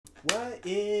What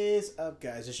is up,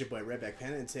 guys? It's your boy Redback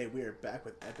Panda, and today we are back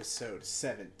with episode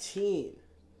 17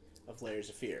 of Layers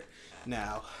of Fear.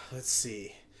 Now, let's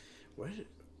see. I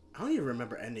don't even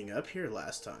remember ending up here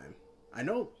last time. I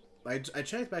know I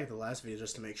checked back the last video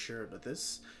just to make sure, but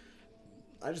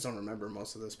I just don't remember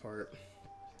most of this part.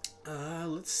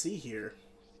 Let's see here.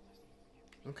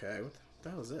 Okay, what the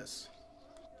hell is this?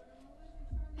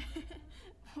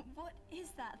 What is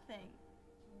that thing?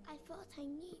 I thought I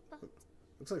knew, but...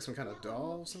 Looks like some kind of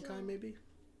doll of some kind, maybe?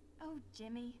 Oh,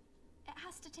 Jimmy. It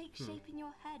has to take shape in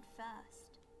your head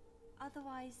first.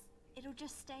 Otherwise, it'll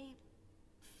just stay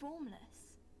formless.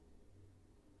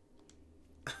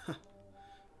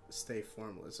 Stay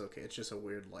formless. Okay, it's just a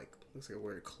weird, looks like a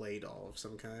weird clay doll of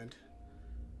some kind.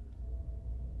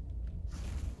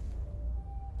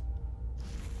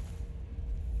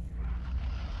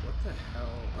 What the hell?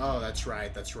 Oh, that's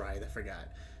right, I forgot.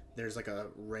 There's like a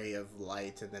ray of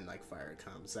light and then like fire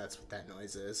comes. That's what that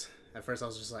noise is. At first I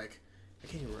was just like, I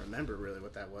can't even remember really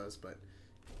what that was, but...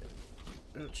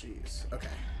 Oh, jeez. Okay.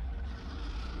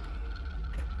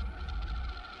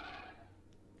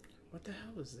 What the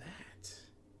hell is that?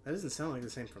 That doesn't sound like the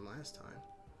same from last time.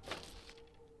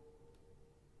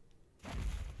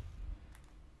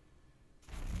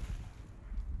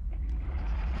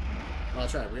 Well,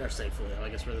 that's right. We are safely. I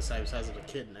guess we're the same size of a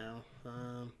kid now.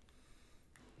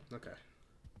 Okay.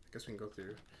 I guess we can go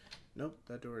through. Nope,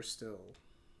 that door is still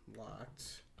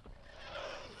locked.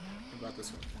 What about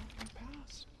this one?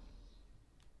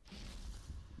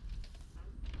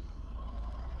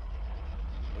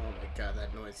 Oh my god,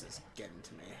 that noise is getting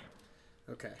to me.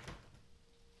 Okay.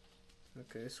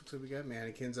 Okay, so looks like we got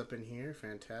mannequins up in here.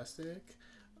 Fantastic.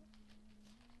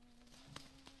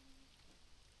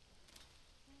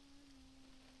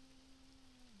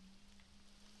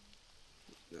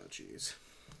 Oh, jeez.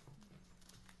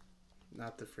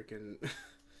 Not the freaking...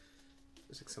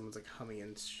 It's like someone's like humming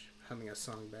a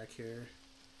song back here.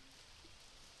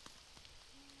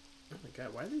 Oh my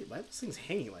god, why are those things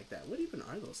hanging like that? What even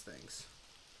are those things?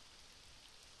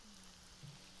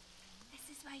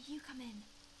 This is where you come in.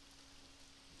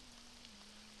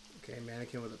 Okay,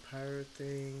 mannequin with a pirate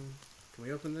thing. Can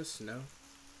we open this? No?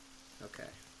 Okay.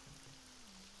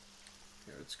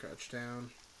 Here, let's crouch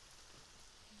down.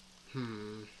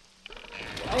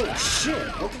 Oh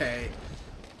shit! Okay.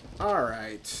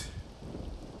 Alright.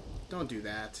 Don't do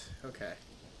that. Okay.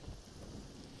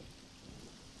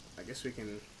 I guess we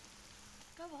can...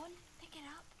 Go on, pick it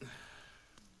up.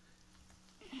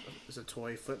 There's a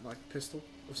toy flintlock pistol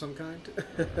of some kind.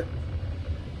 It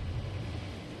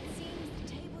seems the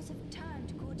tables have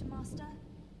turned, Quartermaster.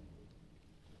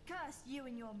 Curse you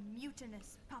and your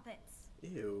mutinous puppets.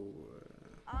 Ew.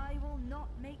 I will not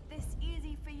make this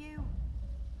easy for you.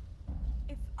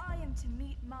 If I am to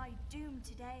meet my doom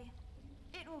today,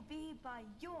 it will be by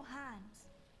your hands,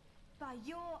 by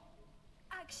your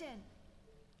action.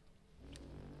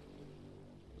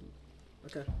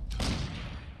 Okay.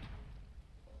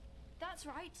 That's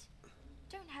right.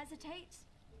 Don't hesitate.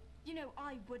 You know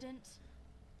I wouldn't.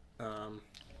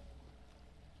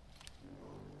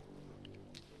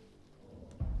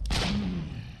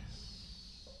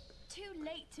 Too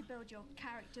late to build your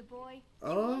character, boy.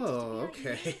 Oh,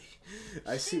 okay.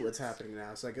 I see what's happening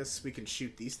now. So I guess we can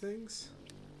shoot these things?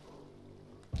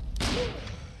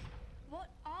 What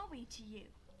are we to you?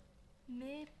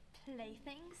 Mere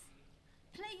playthings?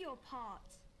 Play your part.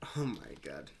 Oh my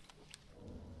god.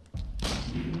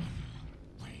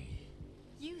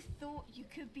 You thought you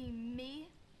could be me?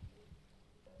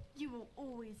 You will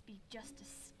always be just a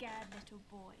scared little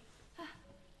boy.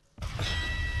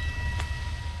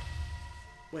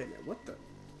 Wait a minute, what the?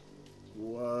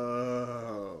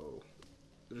 Whoa.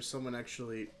 There's someone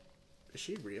actually... Is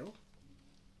she real?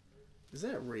 Is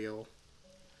that real?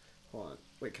 Hold on.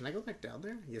 Wait, can I go back down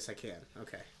there? Yes, I can.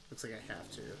 Okay. Looks like I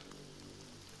have to.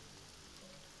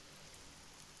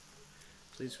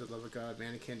 Please, for the love of God,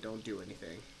 mannequin, don't do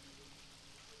anything.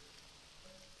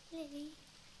 Lily,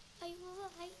 are you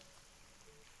alright?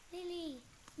 Lily!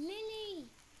 Lily!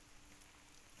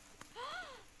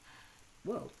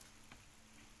 Whoa.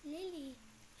 Lily,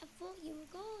 I thought you were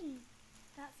gone.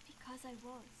 That's because I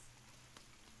was.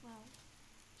 Well,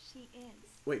 she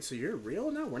is. Wait, so you're real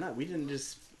now? We didn't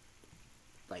just,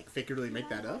 like, figuratively make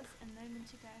that up? A moment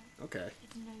ago. Okay.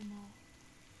 It's no more.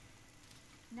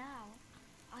 Now,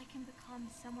 I can become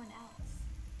someone else.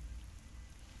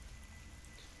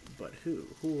 But who?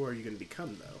 Who are you going to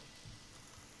become,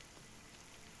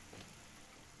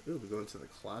 though? Ooh, we go into the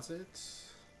closet.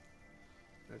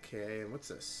 Okay, and what's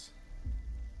this?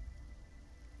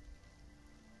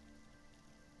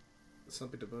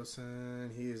 Slumpy the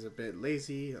bosun. He is a bit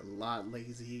lazy. A lot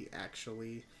lazy,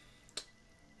 actually.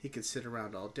 He could sit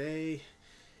around all day.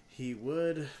 He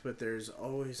would, but there's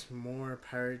always more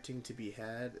pirating to be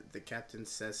had. The captain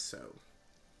says so.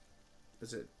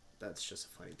 Is it? That's just a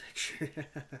funny picture.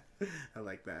 I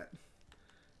like that.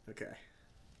 Okay.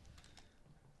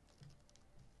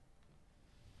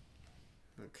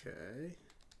 Okay.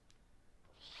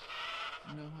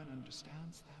 No one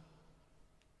understands them.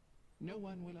 No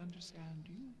one will understand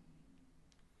you.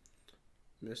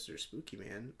 Mr. Spooky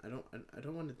Man, I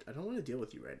don't want to deal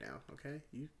with you right now, okay?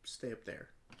 You stay up there.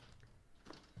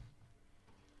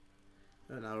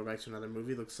 And now we're back to another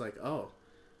movie. Looks like a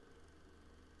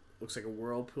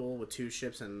whirlpool with 2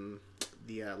 ships and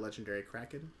the legendary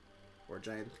Kraken, or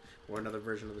another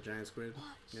version of the giant squid.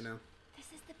 Watch. You know, This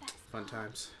is the best fun part.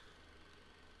 times.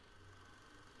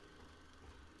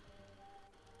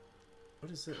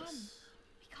 What is this? Come.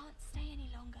 We can't stay any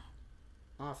longer.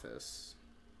 Office.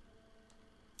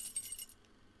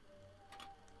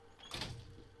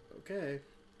 Okay,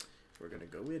 we're gonna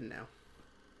go in now.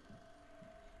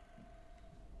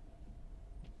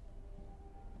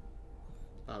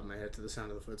 Bob my head to the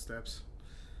sound of the footsteps.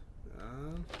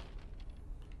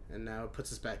 And now it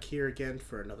puts us back here again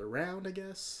for another round, I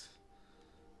guess.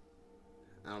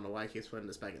 I don't know why it keeps putting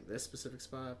us back in this specific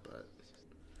spot, but...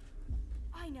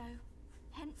 I know.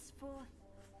 Henceforth,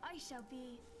 I shall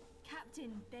be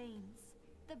Captain Baines,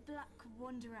 the Black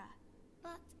Wanderer.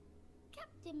 But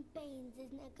Captain Baines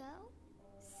isn't a girl.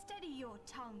 Steady your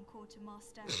tongue,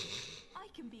 Quartermaster. I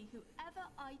can be whoever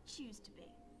I choose to be.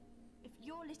 If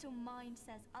your little mind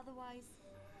says otherwise,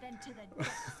 then to the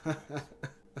depths of it.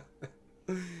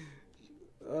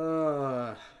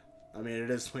 I mean,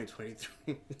 it is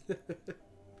 2023.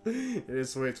 It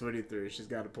is 2023. She's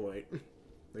got a point,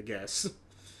 I guess.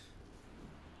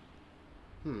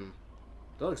 That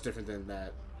looks different than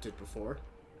that did before.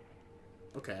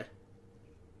 Okay.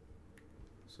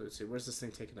 So let's see, where's this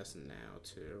thing taking us now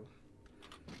to?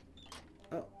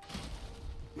 Oh.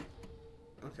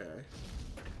 Okay.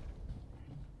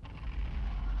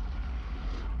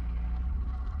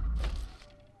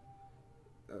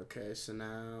 Okay, so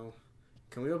now...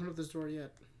 Can we open up this door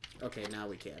yet? Okay, now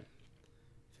we can.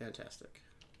 Fantastic.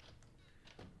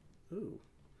 Ooh.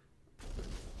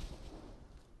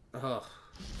 Oh,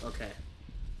 okay.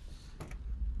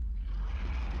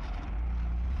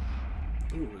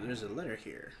 Ooh, there's a letter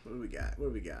here. What do we got? What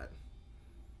do we got?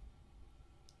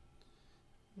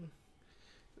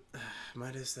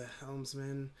 Midas the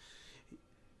helmsman.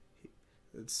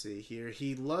 Let's see here.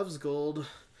 He loves gold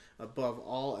above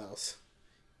all else.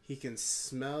 He can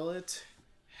smell it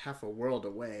half a world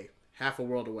away. Half a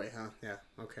world away, huh? Yeah,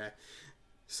 okay.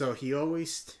 So he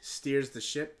always steers the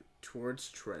ship towards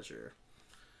treasure.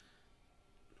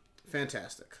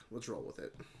 Fantastic. Let's roll with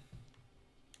it.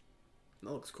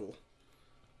 That looks cool.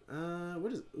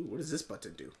 What does this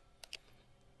button do?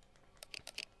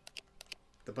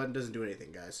 The button doesn't do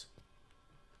anything, guys.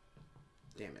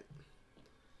 Damn it.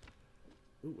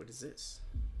 Ooh, what is this?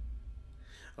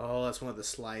 Oh, that's one of the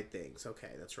slide things. Okay,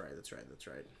 that's right, that's right, that's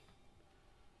right.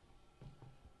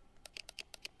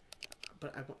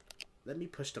 But I want... Let me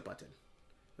push the button.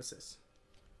 What's this?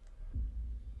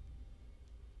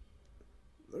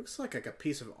 Looks like a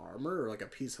piece of armor, or like a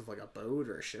piece of like a boat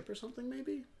or a ship or something,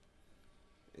 maybe?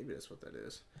 Maybe that's what that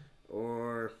is.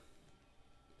 Or...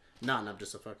 Nah, I'm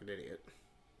just a fucking idiot.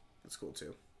 That's cool,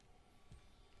 too.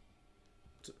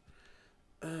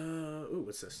 Ooh,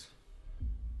 what's this?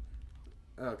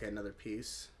 Okay, another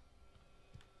piece.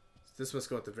 This must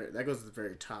go at the very... That goes at the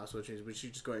very top, so which means we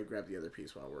should just go ahead and grab the other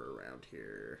piece while we're around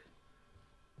here.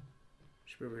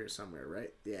 Should be over here somewhere,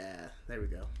 right? Yeah, there we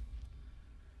go.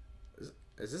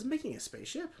 Is this making a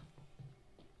spaceship?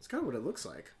 It's kind of what it looks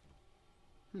like.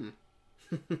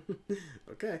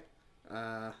 Okay.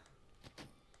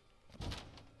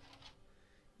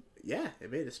 Yeah,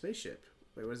 it made a spaceship.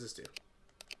 Wait, what does this do?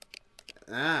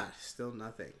 Ah, still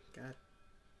nothing. God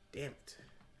damn it.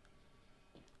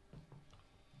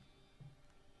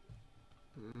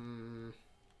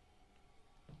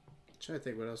 Trying to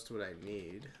think what else would I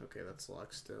need. Okay, that's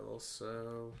locked still,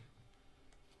 so...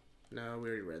 No, we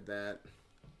already read that.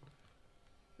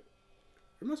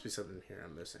 There must be something here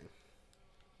I'm missing.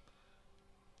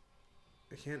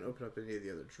 I can't open up any of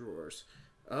the other drawers.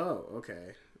 Oh,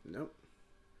 okay. Nope.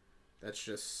 That's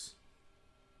just...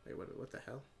 Wait, what the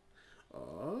hell?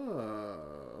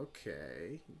 Oh,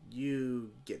 okay.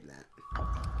 You getting that.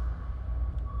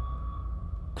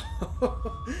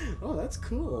 Oh, that's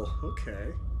cool.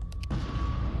 Okay.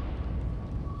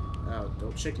 Oh,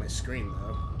 don't shake my screen,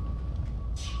 though.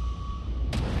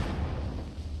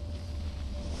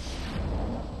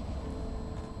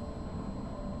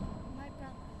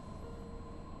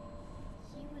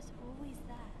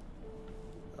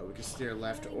 can steer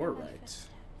left or right.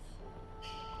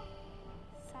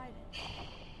 Silent,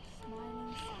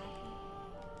 smiling sadly,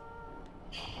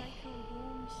 like a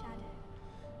warm shadow.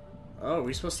 Oh, are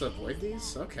we supposed to avoid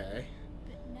these? Okay.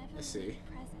 But never I see. really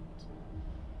present.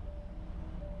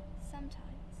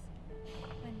 Sometimes,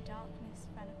 when darkness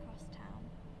fell across town,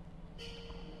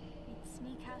 he'd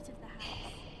sneak out of the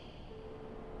house.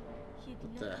 He'd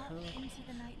What look the up hell? into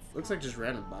the night sky, Looks like just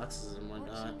random boxes and whatnot.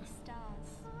 watching the stars,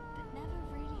 but never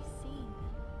really seeing them.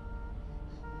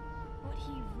 What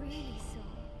he really saw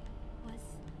was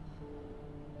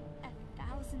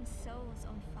 1,000 souls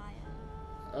on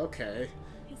fire. Okay.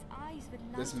 His eyes would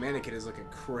light This up. mannequin is looking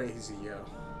crazy, yo.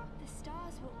 The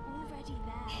stars were already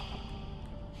there.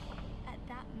 At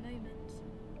that moment,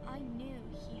 I knew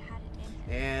he had it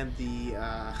in him. And the,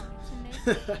 To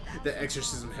make the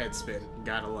exorcism head spin.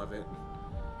 Gotta love it.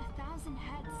 1,000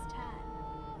 heads turn.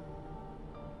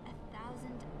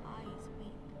 1,000 eyes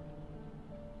weep.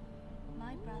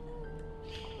 My brother,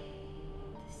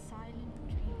 the silent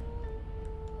dreamer,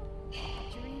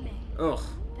 dreaming Ugh.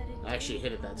 that a I actually day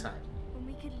hit it would that come time. when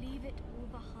we could leave it all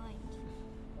behind.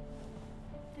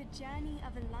 The journey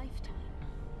of a lifetime.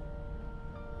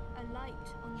 A light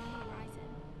on the horizon.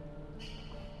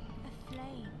 A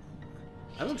flame.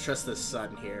 I don't trust this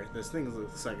sun here. This thing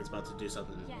looks like it's about to do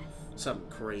something Yes. something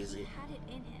He crazy. had it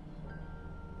in him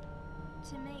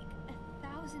to make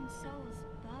 1,000 souls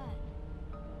burn,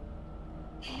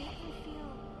 make them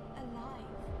feel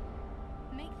alive,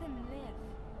 make them live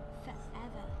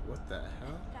forever, What the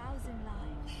hell? 1,000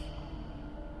 lives.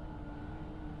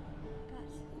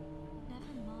 But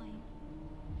never mind.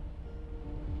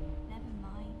 Never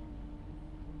mind.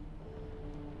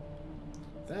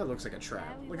 That looks like a trap.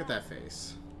 There we Look at were. that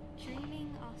face.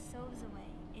 Dreaming our souls away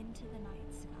into the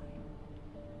night sky.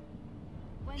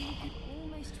 When we could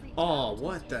almost reach Oh, out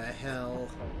what into the hell?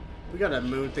 We got a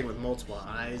moon thing with multiple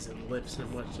eyes and lips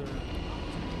and whatnot.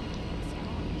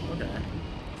 Okay.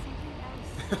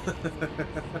 something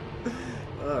else.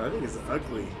 Oh, I think it's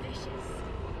ugly. Vicious.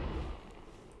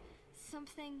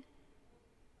 Something.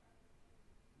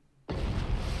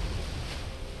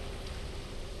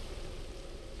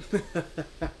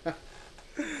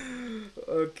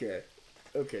 Okay.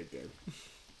 Okay, good.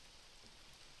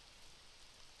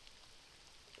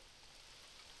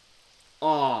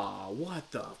 Aw,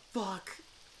 what the fuck?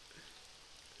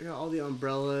 I got all the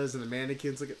umbrellas and the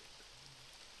mannequins. Look at.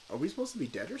 Are we supposed to be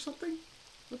dead or something?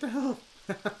 What the hell?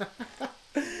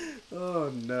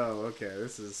 Oh no. Okay,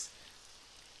 this is.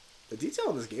 The detail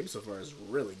in this game so far is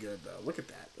really good, though. Look at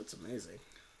that. That's amazing.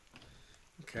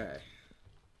 Okay.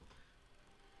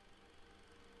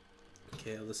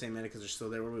 Okay, all the same mannequins are still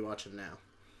there. What are we watching now?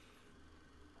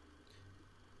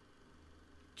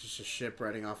 Just a ship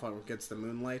riding off against the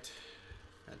moonlight.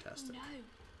 Fantastic. No.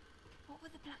 What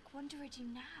would the Black Wanderer do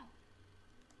now?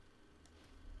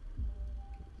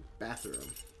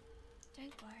 Bathroom.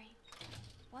 Don't worry.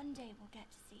 One day we'll get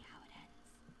to see how it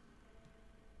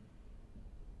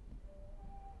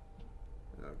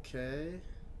ends. Okay.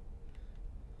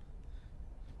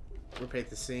 Repeat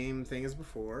the same thing as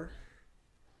before.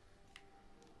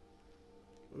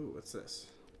 Ooh, what's this?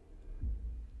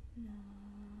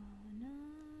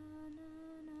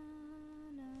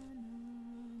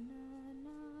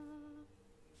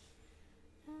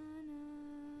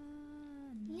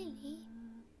 Lily,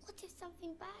 what if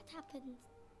something bad happens?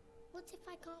 What if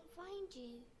I can't find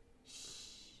you?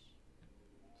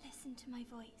 Listen to my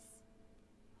voice.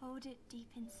 Hold it deep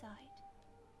inside,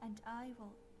 and I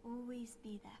will always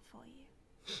be there for you.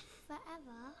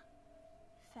 Forever?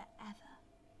 Forever.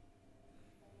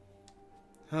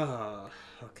 Oh,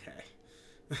 okay.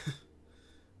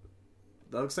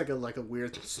 That looks like a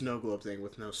weird snow globe thing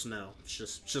with no snow.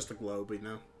 It's just a globe, you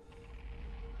know.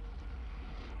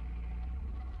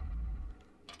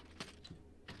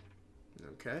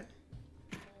 Okay.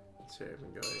 Let's see if we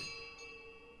can go here.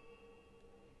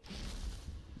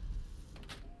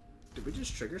 Did we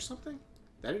just trigger something?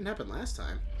 That didn't happen last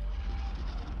time.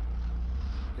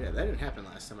 Yeah, that didn't happen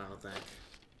last time, I don't think.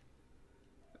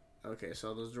 Okay,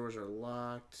 so those doors are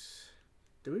locked.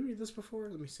 Did we read this before?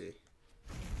 Let me see.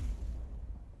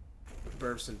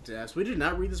 Births and deaths. We did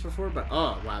not read this before, but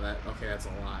oh wow, okay, that's a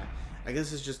lie. I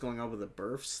guess it's just going over the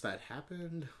births that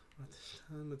happened.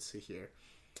 Let's see here.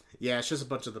 Yeah, it's just a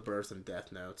bunch of the birth and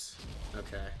death notes.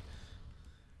 Okay.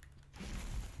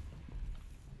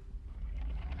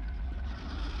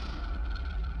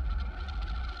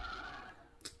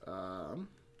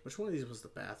 Which one of these was the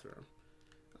bathroom?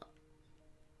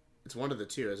 It's one of the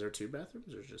two. Is there two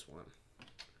bathrooms or just one?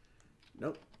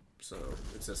 Nope. So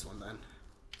it's this one then.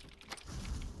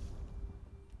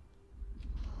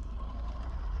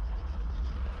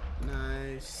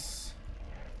 nice.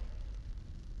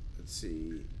 Let's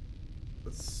see.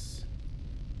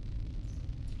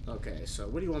 Okay, so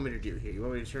what do you want me to do here? You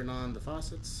want me to turn on the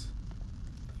faucets?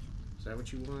 Is that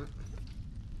what you want?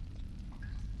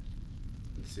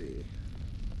 Let's see.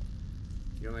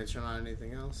 You want me to turn on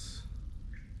anything else?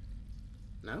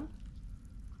 No?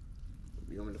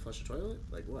 You want me to flush the toilet?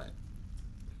 Like what?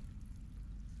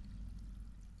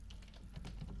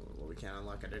 Well, we can't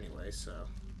unlock it anyway, so...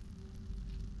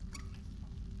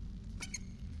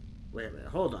 Wait a minute,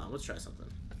 hold on, let's try something.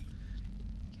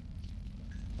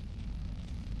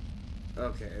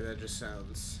 Okay, that just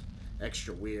sounds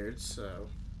extra weird, so...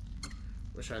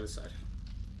 Let's try this side.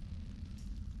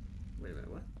 Wait a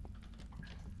minute, what?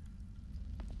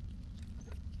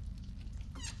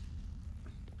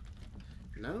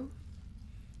 No?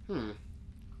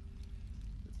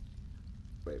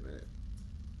 Wait a minute.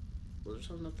 Was there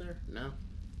something up there? No?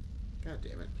 God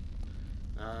damn it.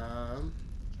 Well,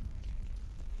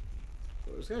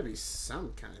 there's gotta be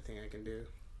some kind of thing I can do.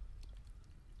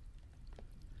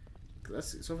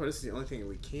 So far, this is the only thing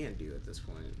we can do at this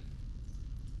point.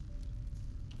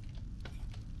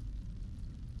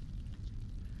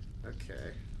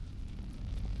 Okay.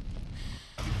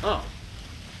 Oh!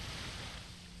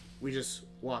 We just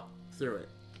walk through it.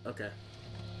 Okay.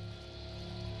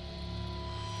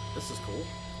 This is cool.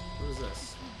 What is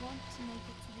this? If you want to make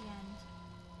it to the end,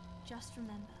 just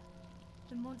remember,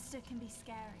 the monster can be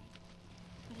scary,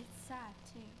 but it's sad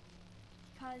too.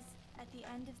 Because at the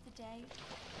end of the day,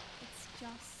 it's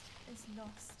just as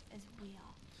lost as we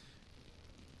are.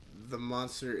 The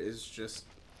monster is just...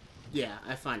 Yeah,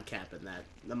 I find cap in that.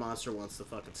 The monster wants to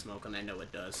fucking smoke, and I know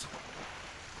it does.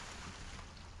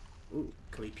 Ooh,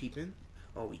 can we peep in?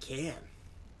 Oh, we can.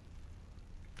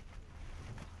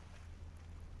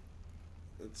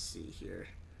 Let's see here.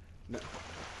 No.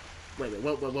 Wait,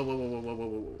 whoa.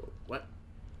 What?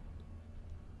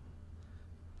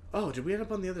 Oh, did we end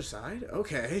up on the other side?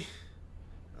 Okay.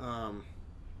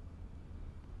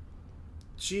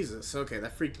 Jesus, okay,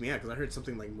 that freaked me out because I heard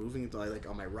something like moving like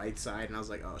on my right side, and I was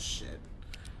like, oh shit.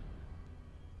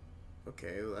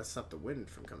 Okay, well, that stopped the wind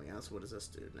from coming out, so what does this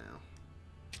do now?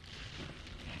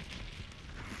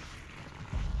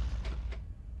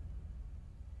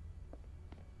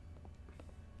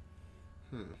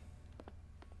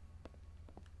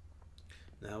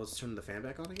 Now let's turn the fan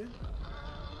back on again.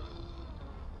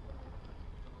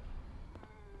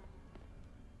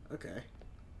 Okay.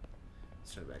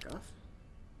 Let's turn it back off.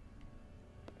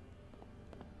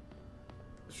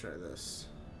 Let's try this.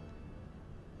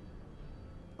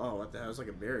 Oh, what the hell? It's like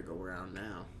a merry-go-round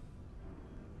now.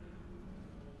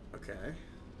 Okay.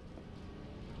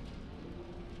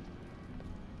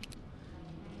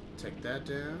 Take that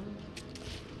down.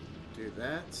 Do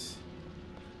that.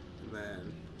 And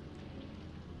then...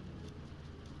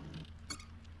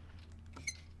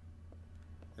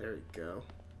 There we go.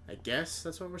 I guess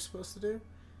that's what we're supposed to do?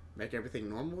 Make everything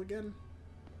normal again?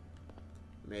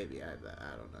 Maybe, I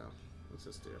don't know. What's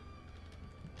this do?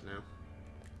 No?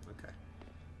 Okay.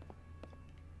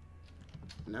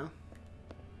 No?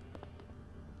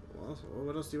 Well,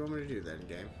 what else do you want me to do then,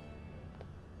 game?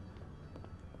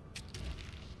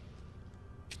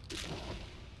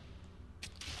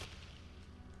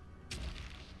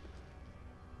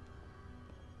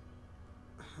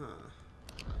 Huh.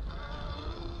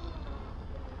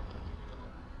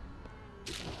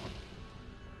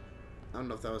 I don't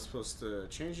know if that was supposed to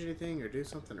change anything or do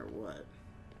something or what.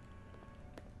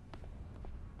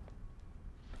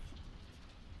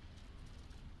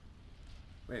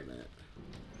 Wait a minute.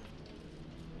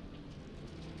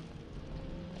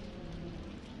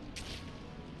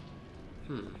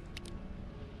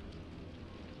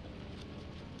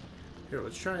 Here,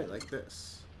 let's try it like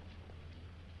this.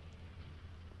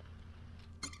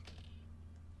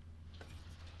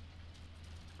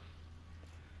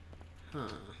 Huh.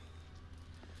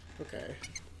 Okay.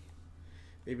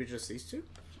 Maybe just these two?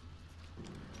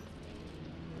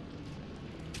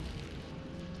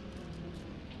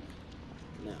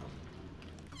 No.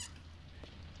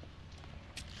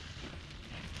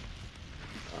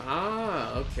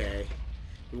 Ah, okay.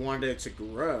 We wanted it to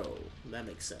grow. That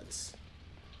makes sense.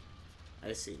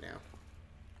 I see now.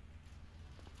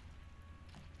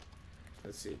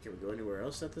 Let's see, can we go anywhere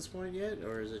else at this point yet?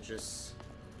 Or is it just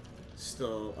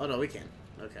still... Oh no, we can.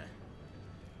 Okay.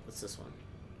 What's this one?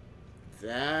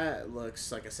 That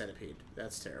looks like a centipede.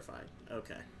 That's terrifying.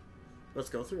 Okay. Let's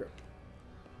go through.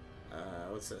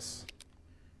 What's this?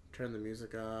 Turn the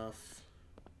music off.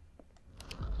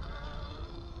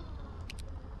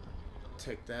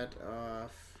 Take that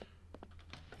off.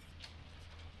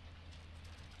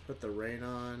 Put the rain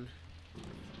on.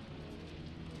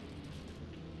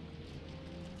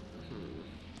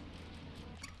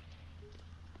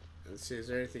 Let's see, is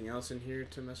there anything else in here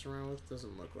to mess around with?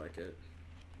 Doesn't look like it.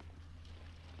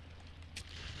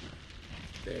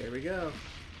 There we go.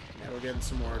 Now we're getting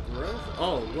some more growth.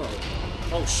 Oh, whoa.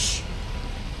 Oh, shh.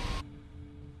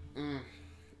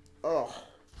 Oh.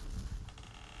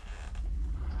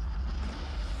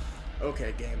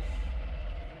 Okay, game.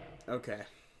 Okay.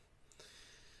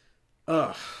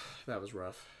 Ugh, that was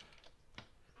rough.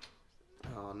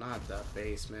 Oh, not the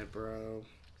basement, bro.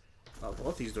 Oh,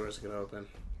 both these doors can open.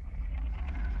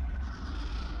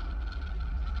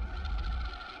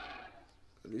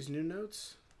 Are these new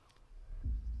notes?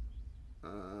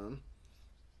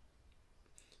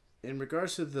 In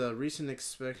regards to the recent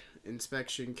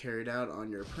inspection carried out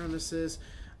on your premises,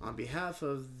 on behalf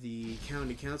of the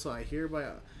County Council, I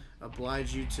hereby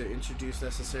oblige you to introduce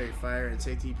necessary fire and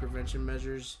safety prevention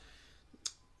measures.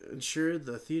 Ensure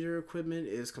the theater equipment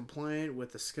is compliant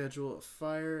with the schedule of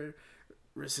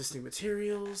fire-resisting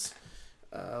materials.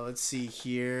 Let's see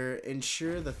here.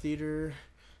 Ensure the theater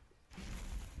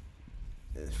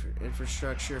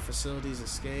infrastructure facilities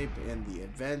escape in the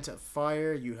event of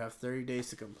fire. You have 30 days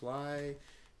to comply.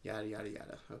 Yada, yada,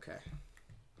 yada. Okay.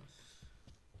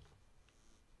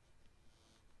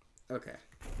 Okay.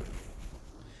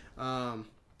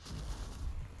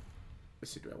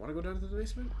 Let's see, do I want to go down to the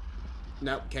basement?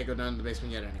 Nope, can't go down to the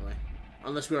basement yet anyway.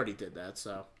 Unless we already did that,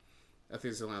 so I think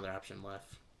there's another option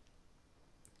left.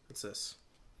 What's this?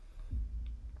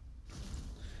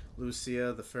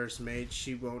 Lucia, the first mate,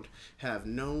 she won't have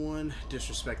no one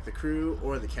disrespect the crew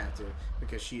or the captain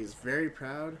because she is very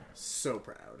proud, so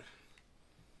proud.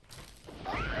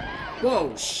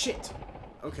 Whoa, shit!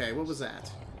 Okay, what was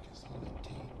that?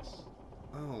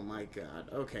 Oh my god.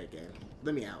 Okay, game.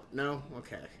 Let me out. No?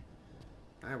 Okay.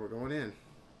 Alright, we're going in.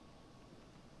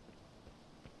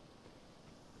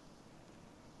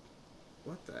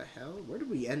 What the hell? Where did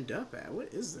we end up at?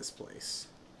 What is this place?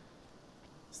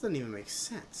 This doesn't even make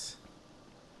sense.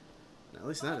 No, at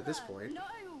least not at this point. No,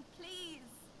 please.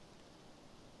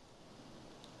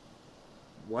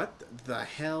 What the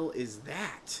hell is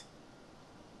that?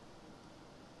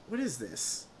 What is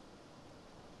this?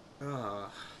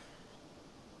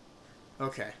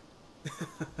 Okay.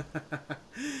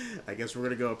 I guess we're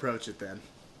gonna go approach it then.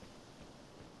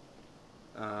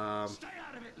 Stay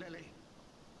out of it, Lily.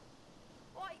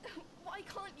 Why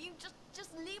can't you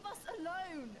just leave us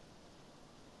alone?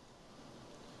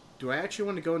 Do I actually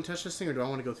want to go and touch this thing, or do I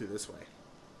want to go through this way?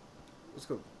 Let's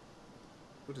go.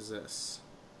 What is this?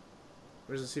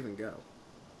 Where does this even go?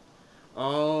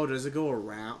 Oh, does it go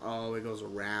around? Oh, it goes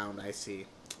around. I see.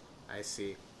 I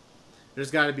see.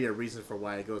 There's got to be a reason for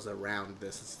why it goes around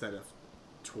this instead of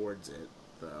towards it,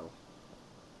 though.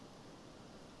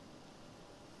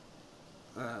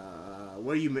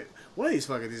 What do you mean? One of these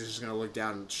fucking things is just gonna look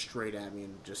down straight at me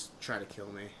and just try to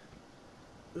kill me.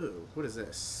 Ooh, what is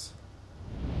this?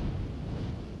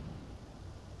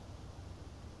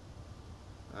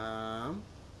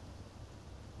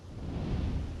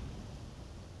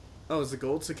 Oh, is the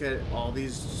goal to get all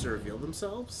these to reveal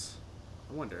themselves?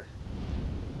 I wonder.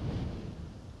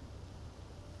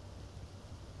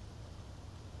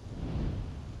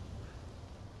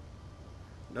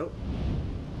 Nope.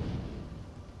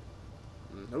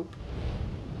 Nope.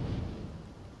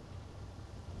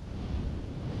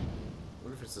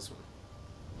 What if it's this one?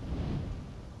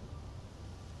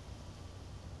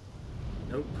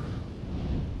 Nope.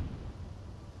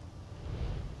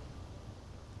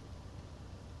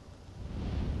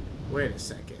 Wait a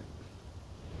second.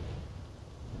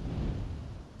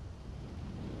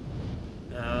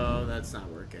 No, that's not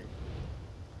working.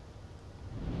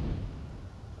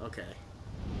 Okay.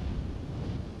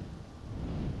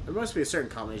 There must be a certain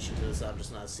combination to this I'm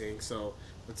just not seeing, so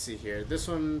let's see here. This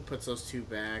one puts those two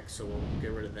back, so we'll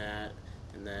get rid of that,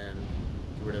 and then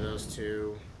get rid of those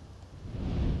two.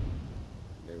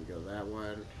 There we go, that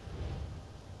one.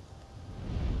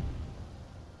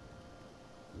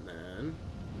 And then...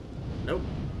 Nope.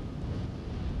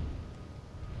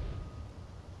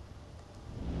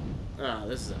 Oh,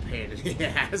 this is a pain in the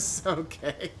ass.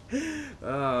 Okay.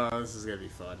 Oh, this is gonna be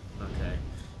fun. Okay.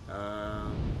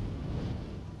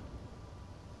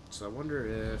 So I wonder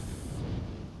if...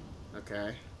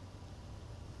 Okay.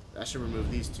 That should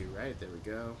remove these two, right? There we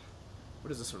go. What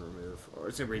does this one remove? Or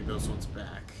it's gonna bring those ones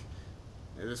back.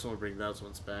 And this one will bring those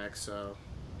ones back, so...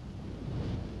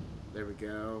 There we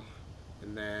go.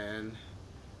 And then...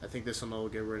 I think this one will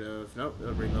get rid of... Nope,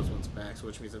 it'll bring those ones back, so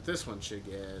which means that this one should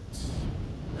get...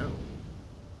 No.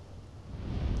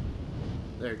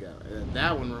 There we go. And then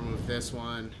that one remove this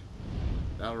one.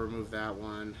 That'll remove that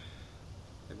one.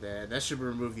 And then that should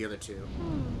remove the other two.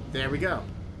 There we go.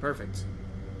 Perfect.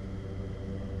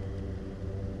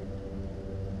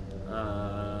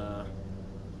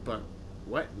 But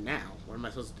what now? What am I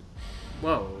supposed to do?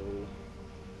 Whoa.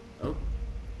 Oh,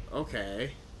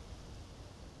 okay.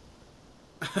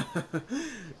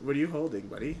 What are you holding,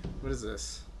 buddy? What is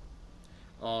this?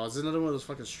 Oh, is this another one of those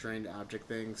fucking strained object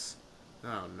things?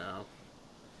 Oh, no.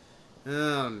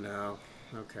 Oh, no.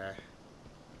 Okay.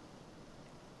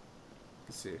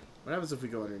 Let's see. What happens if we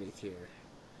go underneath here?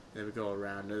 And then we go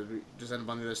around. And we just end up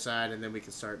on the other side, and then we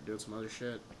can start doing some other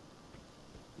shit.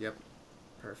 Yep.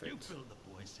 Perfect. You filled the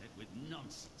boy's head with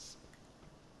nonsense.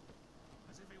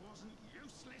 As if it wasn't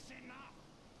useless enough.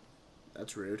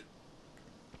 That's rude.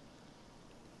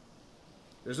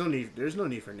 There's no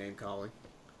need for name calling.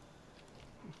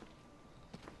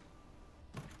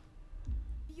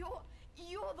 You're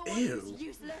the one who's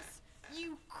useless.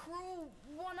 You cruel,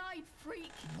 one-eyed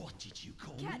freak. What did you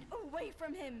call me? Get away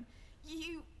from him.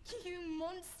 You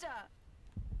monster.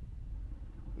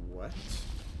 What?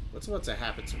 What's about to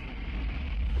happen to me?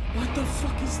 What the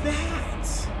fuck is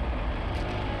that?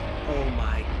 Oh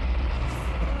my.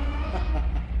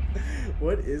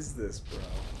 What is this, bro?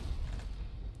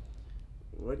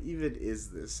 What even is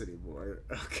this anymore?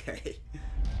 Okay.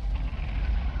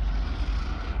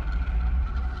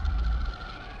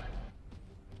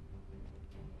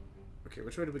 Okay,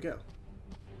 which way do we go?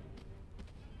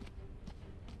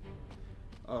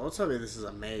 Oh, don't tell me this is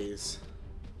a maze.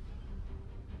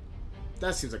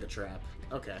 That seems like a trap.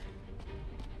 Okay.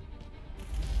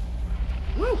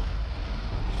 Woo!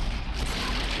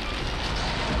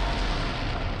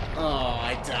 Oh,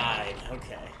 I died.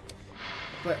 Okay.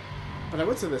 But I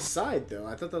went to the side though.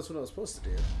 I thought that's what I was supposed to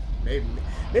do.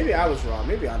 Maybe I was wrong.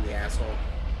 Maybe I'm the asshole.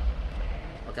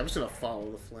 Okay, I'm just gonna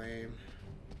follow the flame.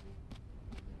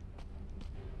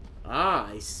 Ah,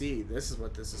 I see. This is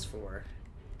what this is for.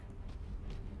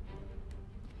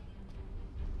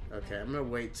 Okay, I'm gonna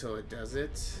wait till it does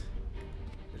it.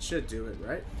 It should do it,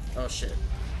 right? Oh shit.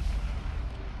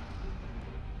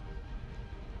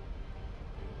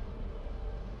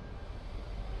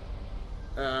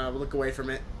 We'll look away from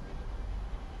it.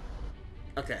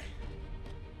 Okay.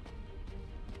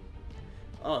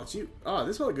 Oh, it's you. Oh,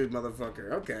 this was a good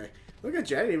motherfucker. Okay. Look at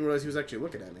you. I didn't even realize he was actually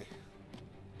looking at me.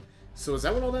 So is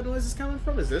that what all that noise is coming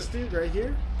from? Is this dude right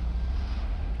here?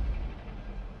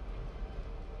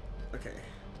 Okay.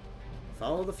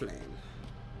 Follow the flame.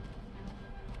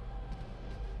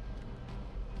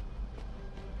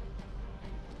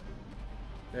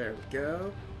 There we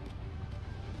go.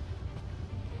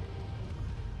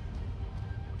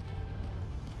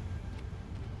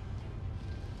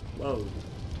 Whoa.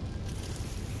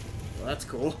 Well, that's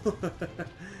cool.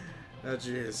 Oh,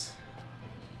 jeez.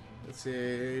 Let's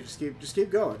see. Just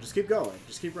keep going. Just keep going.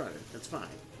 Just keep running. It's fine.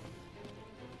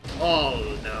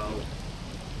 Oh no.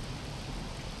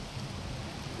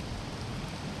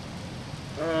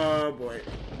 Oh boy.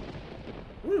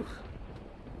 Woo.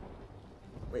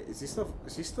 Wait, is he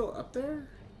still up there?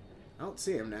 I don't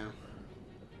see him now.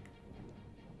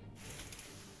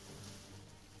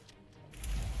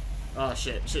 Oh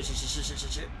shit. Shit.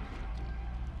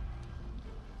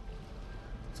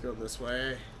 Let's go this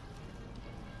way.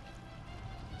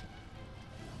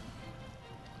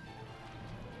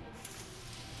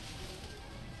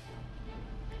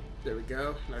 There we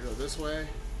go. Now go this way.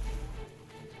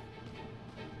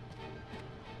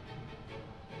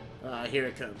 Here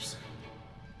it comes.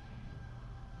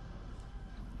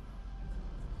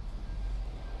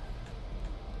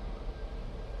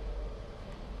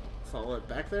 Follow it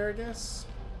back there, I guess.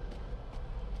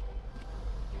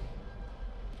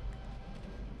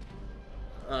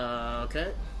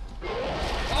 Okay.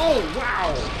 Oh,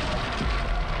 wow!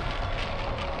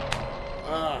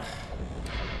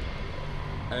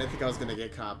 I didn't think I was gonna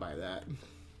get caught by that.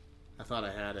 I thought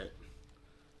I had it.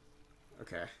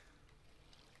 Okay.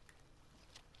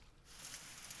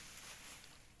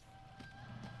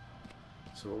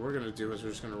 So what we're gonna do is we're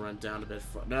just gonna run down a bit.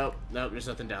 Nope, there's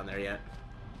nothing down there yet.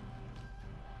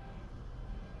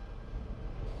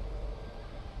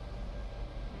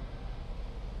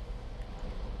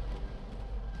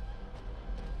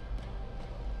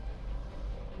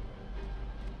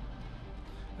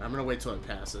 I'm gonna wait till it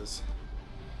passes.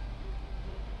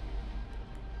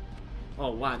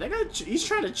 Oh wow, that guy, he's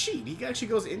trying to cheat. He actually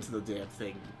goes into the damn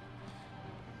thing.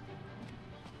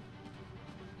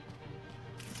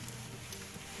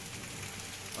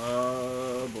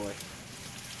 Oh boy.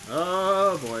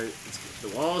 Oh boy. The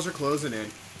walls are closing in.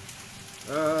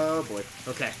 Oh boy.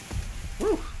 Okay.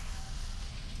 Woo! Well,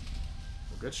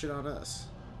 good shit on us.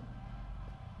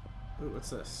 Ooh,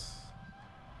 what's this?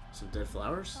 Some dead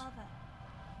flowers? Father,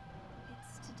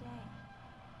 it's today.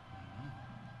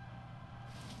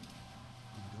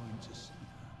 I'm going to see her.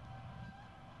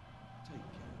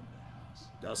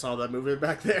 I saw that moving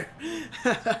back there. Anything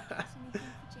for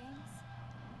James?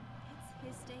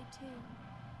 It's his day too.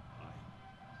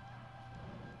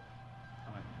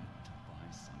 I had to buy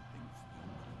something for your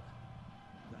mother.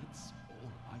 That's all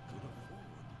I could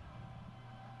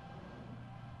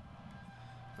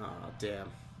afford. Oh damn!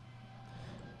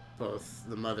 Both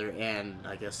the mother and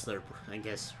I guess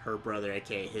her brother,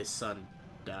 aka his son,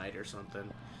 died or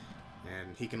something,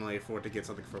 and he can only afford to get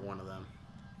something for one of them.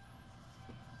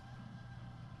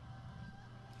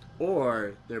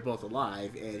 Or they're both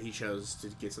alive, and he chose to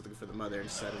get something for the mother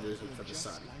instead of losing for the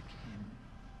son. Like him.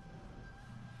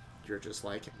 You're just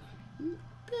like him.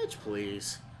 Bitch,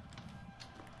 please.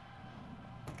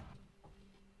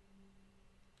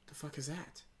 The fuck is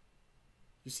that?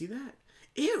 You see that?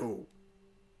 Ew!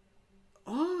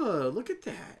 Oh, look at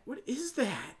that. What is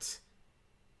that?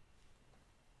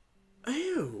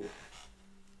 Ew.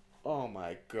 Oh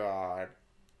my god.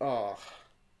 Oh.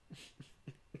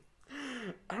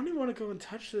 I don't even want to go and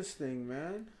touch this thing,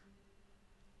 man.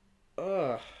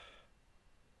 Ugh.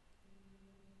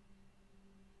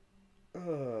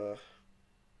 Ugh.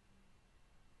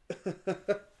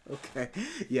 Okay.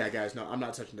 Yeah, guys, no, I'm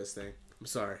not touching this thing. I'm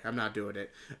sorry. I'm not doing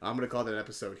it. I'm going to call that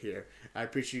episode here. I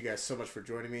appreciate you guys so much for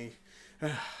joining me.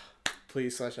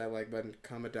 Please slash that like button.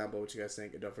 Comment down below what you guys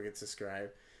think. And don't forget to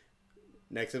subscribe.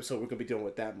 Next episode, we're going to be dealing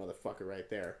with that motherfucker right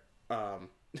there.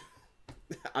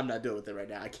 I'm not dealing with it right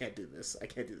now. I can't do this. I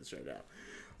can't do this right now.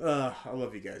 I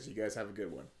love you guys. You guys have a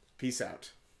good one. Peace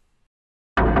out.